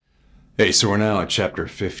Hey, so we're now at chapter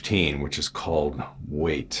 15, which is called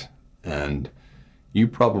Wait. And you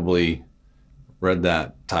probably read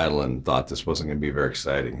that title and thought this wasn't going to be very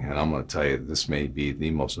exciting. And I'm going to tell you, this may be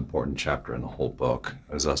the most important chapter in the whole book,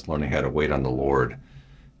 as us learning how to wait on the Lord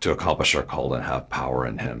to accomplish our call and have power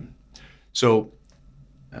in Him. So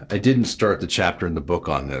I didn't start the chapter in the book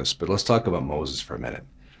on this, but let's talk about Moses for a minute.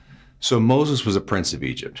 So Moses was a prince of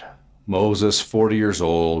Egypt. Moses, 40 years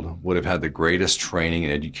old, would have had the greatest training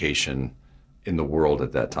and education in the world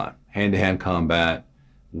at that time. Hand-to-hand combat,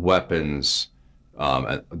 weapons,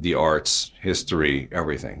 the arts, history,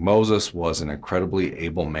 everything. Moses was an incredibly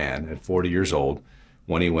able man at 40 years old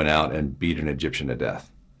when he went out and beat an Egyptian to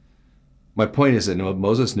death. My point is that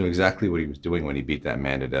Moses knew exactly what he was doing when he beat that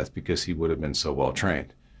man to death because he would have been so well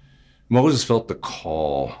trained. Moses felt the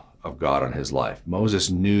call of God on his life. Moses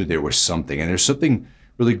knew there was something, and there's something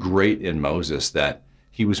really great in Moses that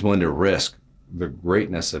he was willing to risk the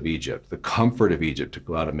greatness of Egypt, the comfort of Egypt, to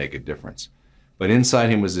go out and make a difference. But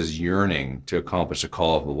inside him was this yearning to accomplish the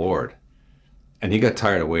call of the Lord. And he got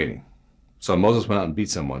tired of waiting. So Moses went out and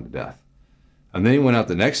beat someone to death. And then he went out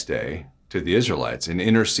the next day to the Israelites and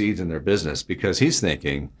intercedes in their business because he's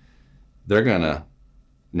thinking, they're going to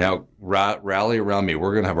now rally around me.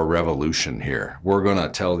 We're going to have a revolution here. We're going to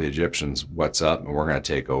tell the Egyptians what's up and we're going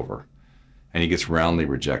to take over. And he gets roundly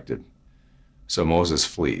rejected. So Moses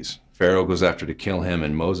flees. Pharaoh goes after to kill him,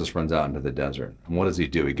 and Moses runs out into the desert. And what does he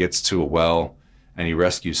do? He gets to a well, and he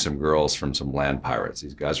rescues some girls from some land pirates.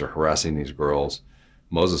 These guys are harassing these girls.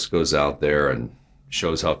 Moses goes out there and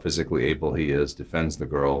shows how physically able he is, defends the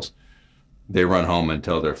girls. They run home and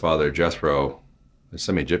tell their father, Jethro,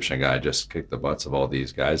 some Egyptian guy just kicked the butts of all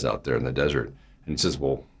these guys out there in the desert. And he says,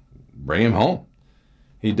 well, bring him home.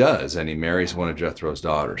 He does, and he marries one of Jethro's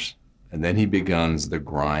daughters. And then he begins the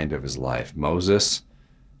grind of his life. Moses,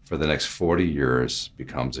 for the next 40 years,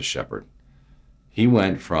 becomes a shepherd. He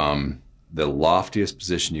went from the loftiest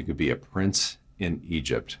position you could be, a prince in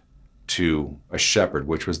Egypt, to a shepherd,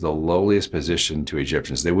 which was the lowliest position to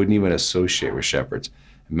Egyptians. They wouldn't even associate with shepherds.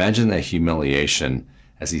 Imagine that humiliation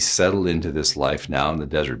as he settled into this life now in the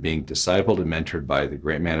desert, being discipled and mentored by the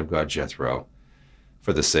great man of God, Jethro,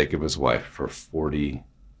 for the sake of his wife for 40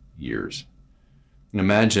 years. And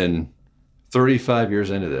imagine 35 years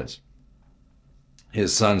into this,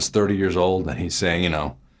 his son's 30 years old, and he's saying,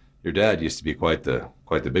 your dad used to be quite the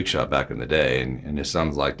big shot back in the day. And his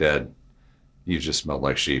son's like, Dad, you've just smelled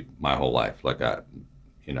like sheep my whole life. That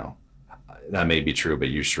may be true, but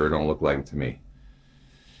you sure don't look like it to me.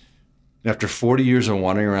 After 40 years of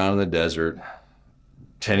wandering around in the desert,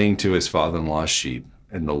 tending to his father-in-law's sheep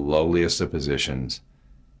in the lowliest of positions,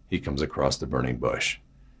 he comes across the burning bush.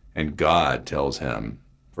 And God tells him,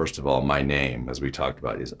 first of all, my name, as we talked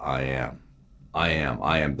about, is I am. I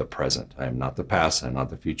am the present. I am not the past. I am not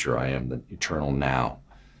the future. I am the eternal now.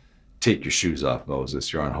 Take your shoes off,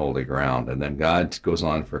 Moses. You're on holy ground. And then God goes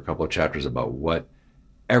on for a couple of chapters about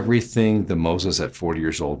everything that Moses at 40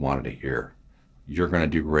 years old wanted to hear. You're going to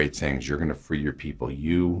do great things. You're going to free your people.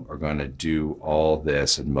 You are going to do all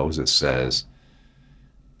this. And Moses says,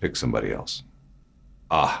 pick somebody else.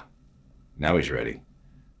 Now he's ready.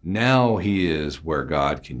 Now he is where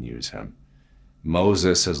God can use him.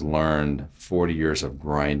 Moses has learned 40 years of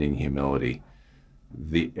grinding humility.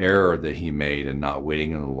 The error that he made in not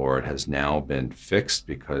waiting on the Lord has now been fixed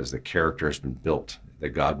because the character has been built, that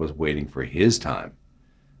God was waiting for his time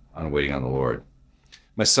on waiting on the Lord.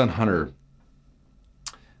 My son Hunter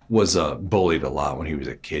was bullied a lot when he was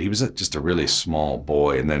a kid. He was just a really small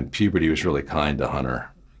boy, and then puberty was really kind to Hunter,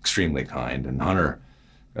 extremely kind. And Hunter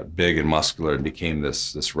got big and muscular and became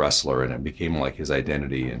this wrestler, and it became like his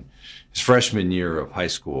identity. And his freshman year of high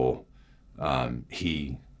school,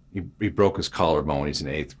 he broke his collarbone. He's in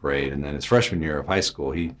 8th grade. And then his freshman year of high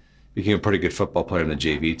school, he became a pretty good football player on the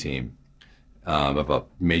JV team of a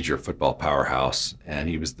major football powerhouse. And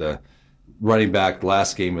he was the running back.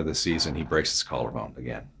 Last game of the season, he breaks his collarbone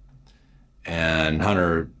again. And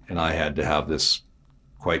Hunter and I had to have this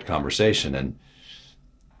quiet conversation. And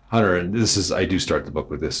Hunter, and I do start the book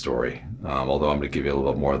with this story, although I'm going to give you a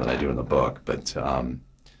little bit more than I do in the book. But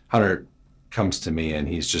Hunter comes to me and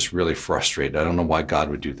he's just really frustrated. I don't know why God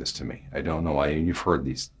would do this to me. I don't know why. You've heard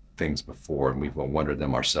these things before and we've wondered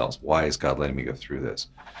them ourselves. Why is God letting me go through this?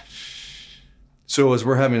 So as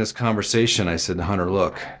we're having this conversation, I said to Hunter,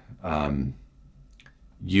 look,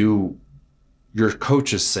 your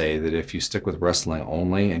coaches say that if you stick with wrestling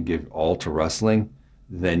only and give all to wrestling,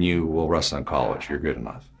 then you will wrestle in college. You're good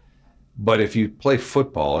enough. But if you play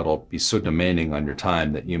football, it'll be so demanding on your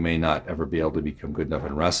time that you may not ever be able to become good enough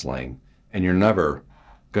in wrestling, and you're never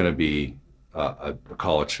going to be a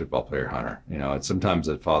college football player, Hunter. And sometimes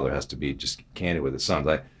a father has to be just candid with his sons.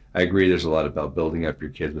 I agree there's a lot about building up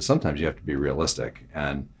your kids, but sometimes you have to be realistic.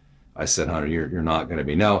 And I said, Hunter, you're not going to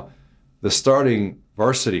be. Now, the starting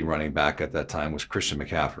varsity running back at that time was Christian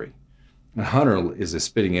McCaffrey. And Hunter is a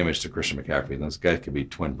spitting image to Christian McCaffrey. Those guys could be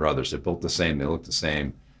twin brothers. They're both the same. They look the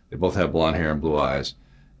same. They both have blonde hair and blue eyes.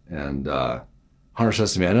 And Hunter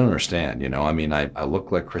says to me, I don't understand. I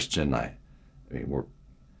look like Christian. I mean, we're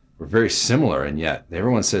very similar, and yet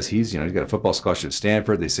everyone says he's got a football scholarship at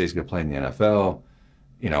Stanford. They say he's going to play in the NFL.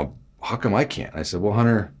 How come I can't? I said, well,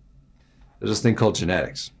 Hunter, there's this thing called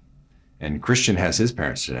genetics. And Christian has his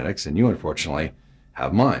parents' genetics, and you, unfortunately,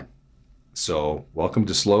 have mine. So welcome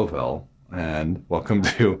to Slowville, and welcome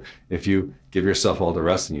to, if you give yourself all to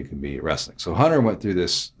wrestling, you can be wrestling. So Hunter went through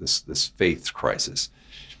this faith crisis.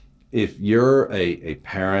 If you're a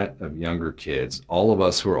parent of younger kids, all of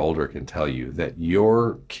us who are older can tell you that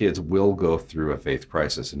your kids will go through a faith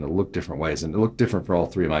crisis, and it'll look different ways, and it'll look different for all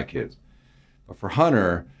three of my kids. But for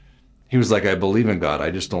Hunter, he was like, I believe in God.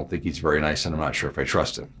 I just don't think he's very nice, and I'm not sure if I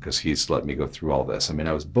trust him because he's let me go through all this. I mean,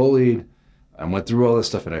 I was bullied. I went through all this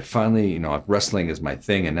stuff, and I finally, wrestling is my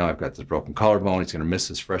thing, and now I've got this broken collarbone. He's going to miss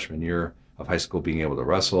his freshman year of high school being able to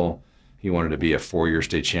wrestle. He wanted to be a 4-year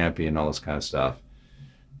state champion, all this kind of stuff.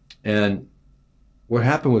 And what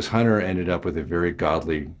happened was Hunter ended up with a very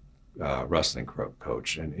godly wrestling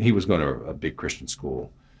coach, and he was going to a big Christian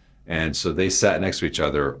school. And so they sat next to each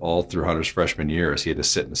other all through Hunter's freshman year as he had to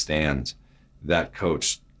sit in the stands, that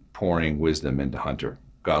coach pouring wisdom into Hunter,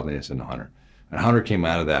 godliness into Hunter. And Hunter came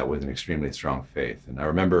out of that with an extremely strong faith. And I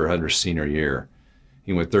remember Hunter's senior year,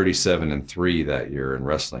 he went 37-3 that year in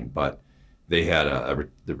wrestling, but they had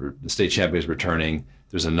the state champion was returning.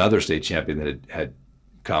 There's another state champion that had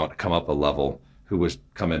come up a level who was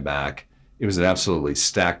coming back. It was an absolutely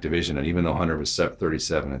stacked division, and even though Hunter was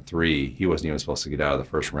 37-3, he wasn't even supposed to get out of the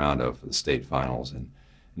first round of the state finals. And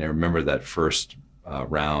I remember that first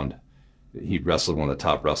round, he wrestled one of the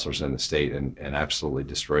top wrestlers in the state and absolutely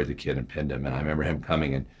destroyed the kid and pinned him. And I remember him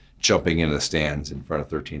coming and jumping into the stands in front of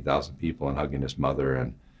 13,000 people and hugging his mother.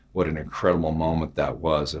 And what an incredible moment that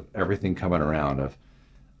was, of everything coming around,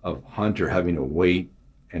 of Hunter having to wait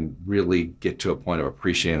and really get to a point of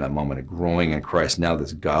appreciating that moment and growing in Christ. Now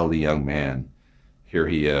this godly young man, here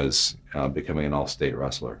he is becoming an all-state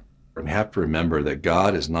wrestler. And we have to remember that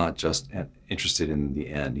God is not just interested in the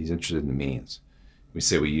end, he's interested in the means. We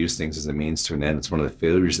say we use things as a means to an end. It's one of the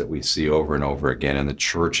failures that we see over and over again in the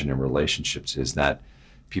church and in relationships, is that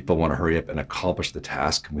people want to hurry up and accomplish the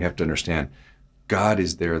task. And we have to understand God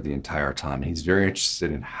is there the entire time. And he's very interested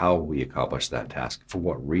in how we accomplish that task. For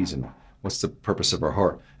what reason? What's the purpose of our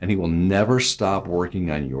heart? And he will never stop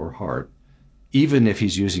working on your heart, even if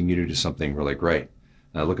he's using you to do something really great.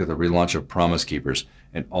 Now look at the relaunch of Promise Keepers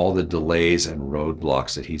and all the delays and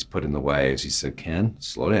roadblocks that he's put in the way. As he said, Ken,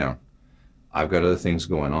 slow down. I've got other things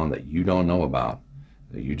going on that you don't know about.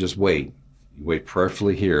 You just wait. You wait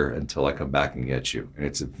prayerfully here until I come back and get you. And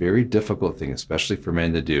it's a very difficult thing, especially for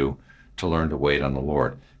men to do, to learn to wait on the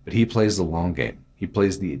Lord. But he plays the long game. He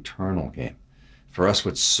plays the eternal game. For us,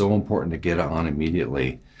 what's so important to get on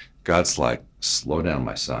immediately, God's like, slow down,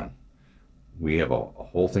 my son. We have a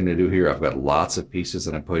whole thing to do here. I've got lots of pieces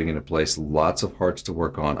that I'm putting into place, lots of hearts to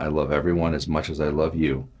work on. I love everyone as much as I love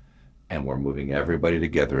you. And we're moving everybody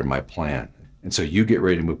together in my plan. And so you get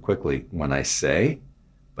ready to move quickly when I say,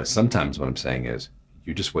 but sometimes what I'm saying is,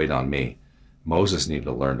 you just wait on me. Moses needed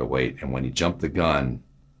to learn to wait. And when he jumped the gun,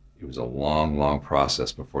 it was a long, long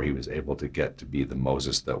process before he was able to get to be the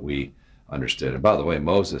Moses that we understood. And by the way,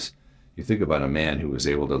 Moses, you think about a man who was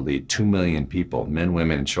able to lead 2 million people, men,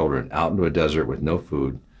 women, and children, out into a desert with no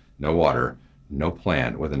food, no water, no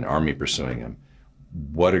plan, with an army pursuing him.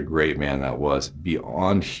 What a great man that was.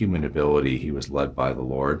 Beyond human ability, he was led by the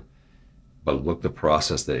Lord. But look the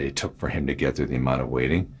process that it took for him to get through the amount of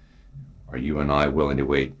waiting. Are you and I willing to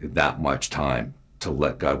wait that much time to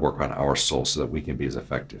let God work on our soul so that we can be as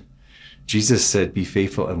effective? Jesus said, be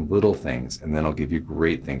faithful in little things, and then I'll give you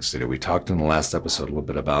great things to do. We talked in the last episode a little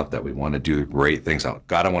bit about that. We want to do great things.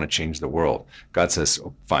 God, I want to change the world. God says,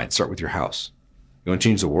 oh, fine, start with your house. You want to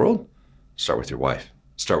change the world? Start with your wife.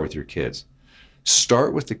 Start with your kids.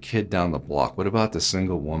 Start with the kid down the block. What about the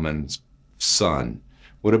single woman's son?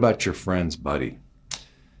 What about your friend's buddy?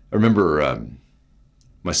 I remember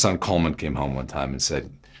my son Coleman came home one time and said,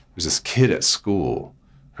 there was this kid at school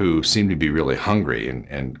who seemed to be really hungry,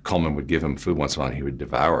 and Coleman would give him food once in a while and he would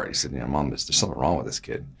devour it. He said, Mom, there's something wrong with this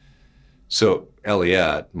kid. So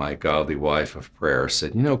Eliette, my godly wife of prayer,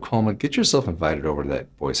 said, Coleman, get yourself invited over to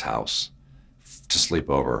that boy's house to sleep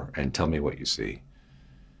over and tell me what you see.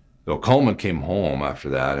 So Coleman came home after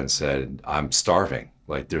that and said, I'm starving.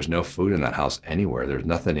 Like, there's no food in that house anywhere. There's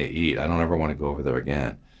nothing to eat. I don't ever want to go over there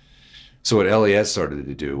again. So what Elliot started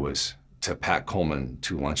to do was to pack Coleman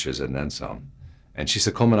 2 lunches and then some. And she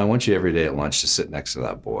said, Coleman, I want you every day at lunch to sit next to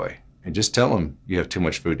that boy and just tell him you have too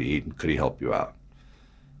much food to eat and could he help you out?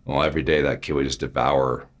 Well, every day that kid would just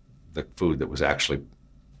devour the food that was actually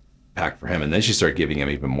packed for him. And then she started giving him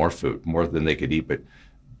even more food, more than they could eat, but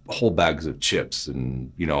whole bags of chips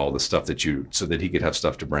and, all the stuff so that he could have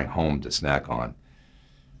stuff to bring home to snack on.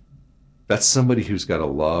 That's somebody who's got a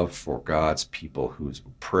love for God's people, who's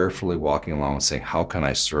prayerfully walking along and saying, how can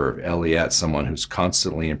I serve? Elliot, someone who's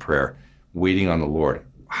constantly in prayer, waiting on the Lord.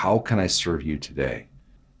 How can I serve you today?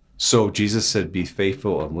 So Jesus said, be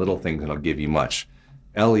faithful in little things and I'll give you much.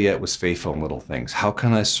 Elliot was faithful in little things. How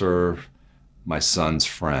can I serve my son's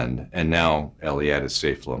friend? And now Elliot is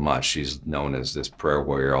faithful in much. She's known as this prayer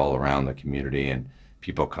warrior all around the community, and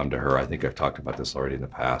people come to her. I think I've talked about this already in the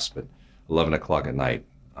past, but 11 o'clock at night,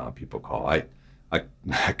 people call. I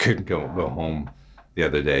couldn't go home the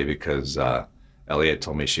other day because Elliot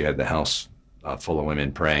told me she had the house full of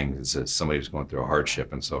women praying as somebody was going through a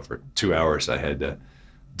hardship. And so for 2 hours I had to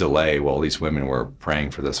delay while these women were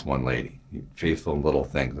praying for this one lady. Faithful in little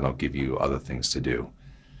things, and I'll give you other things to do.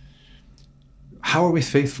 How are we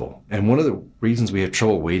faithful? And one of the reasons we have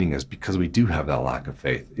trouble waiting is because we do have that lack of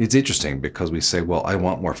faith. It's interesting because we say, well, I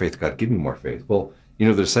want more faith. God, give me more faith. Well,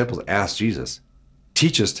 the disciples asked Jesus,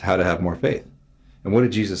 teach us how to have more faith. And what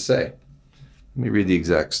did Jesus say? Let me read the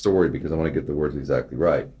exact story because I want to get the words exactly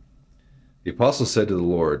right. The apostle said to the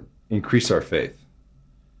Lord, increase our faith.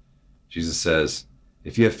 Jesus says,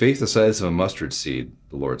 if you have faith the size of a mustard seed,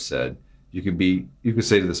 the Lord said, you could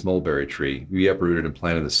say to this mulberry tree, be uprooted and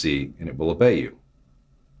planted in the sea, and it will obey you.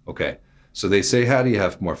 Okay, so they say, how do you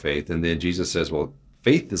have more faith? And then Jesus says, well,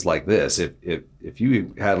 faith is like this. If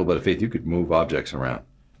you had a little bit of faith, you could move objects around.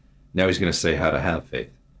 Now he's going to say how to have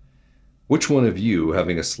faith. Which one of you,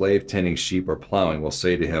 having a slave tending sheep or plowing, will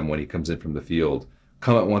say to him when he comes in from the field,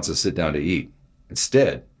 come at once and sit down to eat?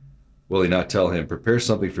 Instead, will he not tell him, prepare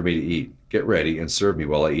something for me to eat, get ready, and serve me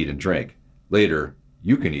while I eat and drink? Later,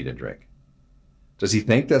 you can eat and drink. Does he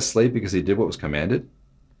thank that slave because he did what was commanded?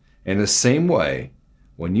 In the same way,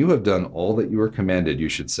 when you have done all that you were commanded, you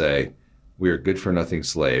should say, we are good-for-nothing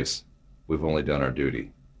slaves. We've only done our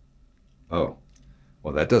duty. Oh,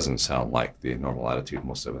 well, that doesn't sound like the normal attitude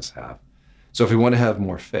most of us have. So if we want to have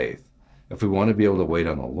more faith, if we want to be able to wait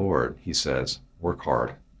on the Lord, he says, work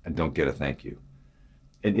hard and don't get a thank you.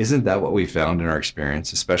 And isn't that what we found in our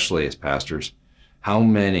experience, especially as pastors? How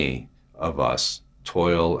many of us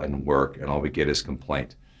toil and work and all we get is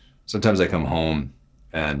complaint? Sometimes I come home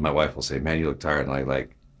and my wife will say, man, you look tired. And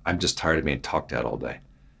I'm just tired of being talked at all day.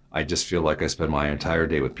 I just feel like I spend my entire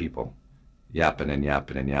day with people yapping and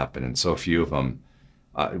yapping and yapping. And so few of them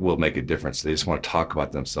will make a difference. They just want to talk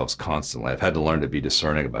about themselves constantly. I've had to learn to be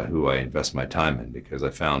discerning about who I invest my time in, because I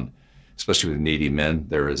found, especially with needy men,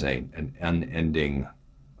 there is an unending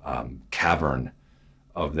cavern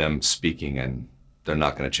of them speaking, and they're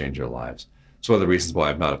not going to change their lives. It's one of the reasons why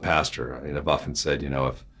I'm not a pastor. I've often said,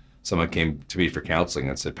 if someone came to me for counseling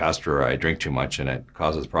and said, Pastor, I drink too much and it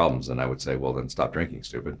causes problems, and I would say, well, then stop drinking,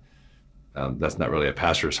 stupid. That's not really a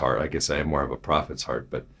pastor's heart. I guess I have more of a prophet's heart,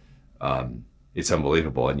 but it's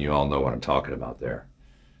unbelievable, and you all know what I'm talking about there.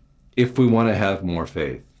 If we want to have more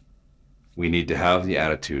faith, we need to have the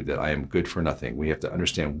attitude that I am good for nothing. We have to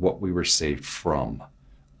understand what we were saved from.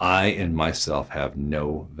 I in myself have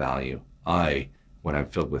no value. When I'm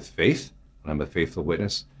filled with faith, when I'm a faithful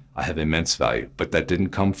witness, I have immense value. But that didn't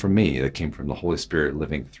come from me. That came from the Holy Spirit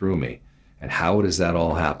living through me. And how does that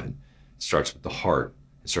all happen? It starts with the heart.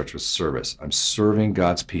 It starts with service. I'm serving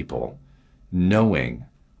God's people, knowing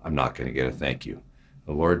I'm not going to get a thank you.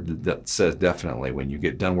 The Lord says definitely, when you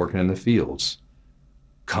get done working in the fields,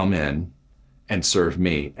 come in and serve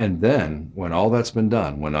me. And then when all that's been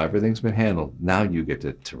done, when everything's been handled, now you get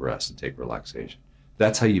to rest and take relaxation.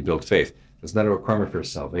 That's how you build faith. It's not a requirement for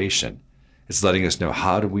salvation. It's letting us know,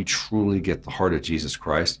 how do we truly get the heart of Jesus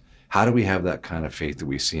Christ? How do we have that kind of faith that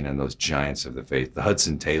we've seen in those giants of the faith, the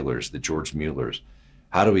Hudson Taylors, the George Muellers?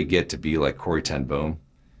 How do we get to be like Corrie ten Boom?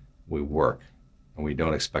 We work, and we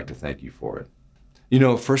don't expect a thank you for it.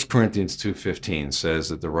 1 Corinthians 2:15 says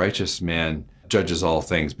that the righteous man judges all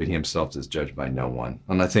things, but he himself is judged by no one.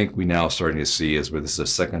 And I think we now starting to see, as this is the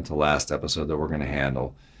second to last episode that we're going to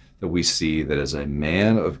handle, that we see that as a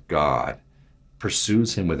man of God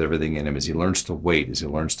pursues him with everything in him, as he learns to wait, as he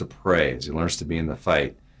learns to pray, as he learns to be in the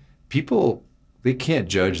fight, people, they can't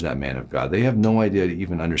judge that man of God. They have no idea to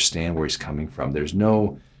even understand where he's coming from. There's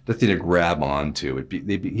nothing to grab onto.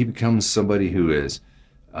 He becomes somebody who is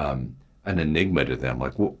an enigma to them.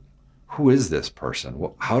 Like, well, who is this person?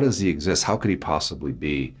 Well, how does he exist? How could he possibly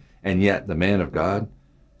be? And yet the man of God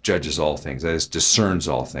judges all things, that is, discerns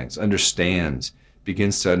all things, understands,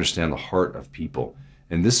 begins to understand the heart of people.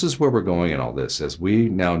 And this is where we're going in all this. As we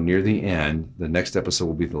now near the end, the next episode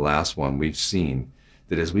will be the last one we've seen,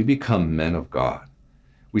 that as we become men of God,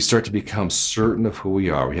 we start to become certain of who we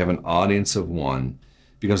are. We have an audience of one.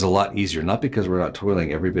 It becomes a lot easier, not because we're not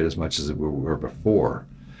toiling every bit as much as we were before,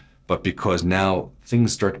 but because now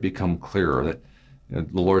things start to become clearer. That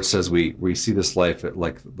the Lord says we see this life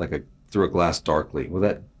through a glass darkly. Well,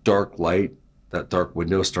 that dark light, that dark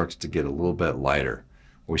window starts to get a little bit lighter.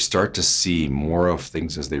 We start to see more of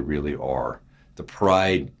things as they really are. The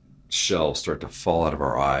pride shells start to fall out of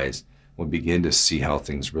our eyes. We begin to see how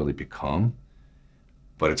things really become.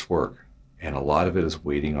 But it's work. And a lot of it is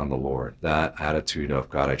waiting on the Lord. That attitude of,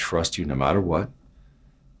 God, I trust you no matter what.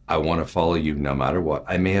 I want to follow you no matter what.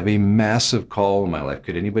 I may have a massive call in my life.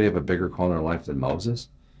 Could anybody have a bigger call in their life than Moses?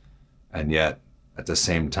 And yet, at the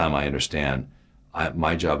same time, I understand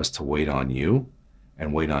my job is to wait on you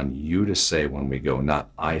and wait on you to say when we go, not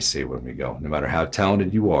I say when we go. No matter how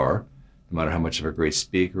talented you are, no matter how much of a great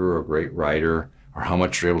speaker or a great writer, or how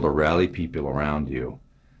much you're able to rally people around you,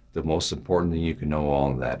 the most important thing you can know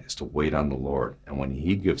all of that is to wait on the Lord. And when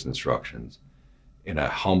he gives instructions in a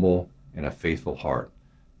humble and a faithful heart,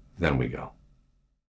 then we go.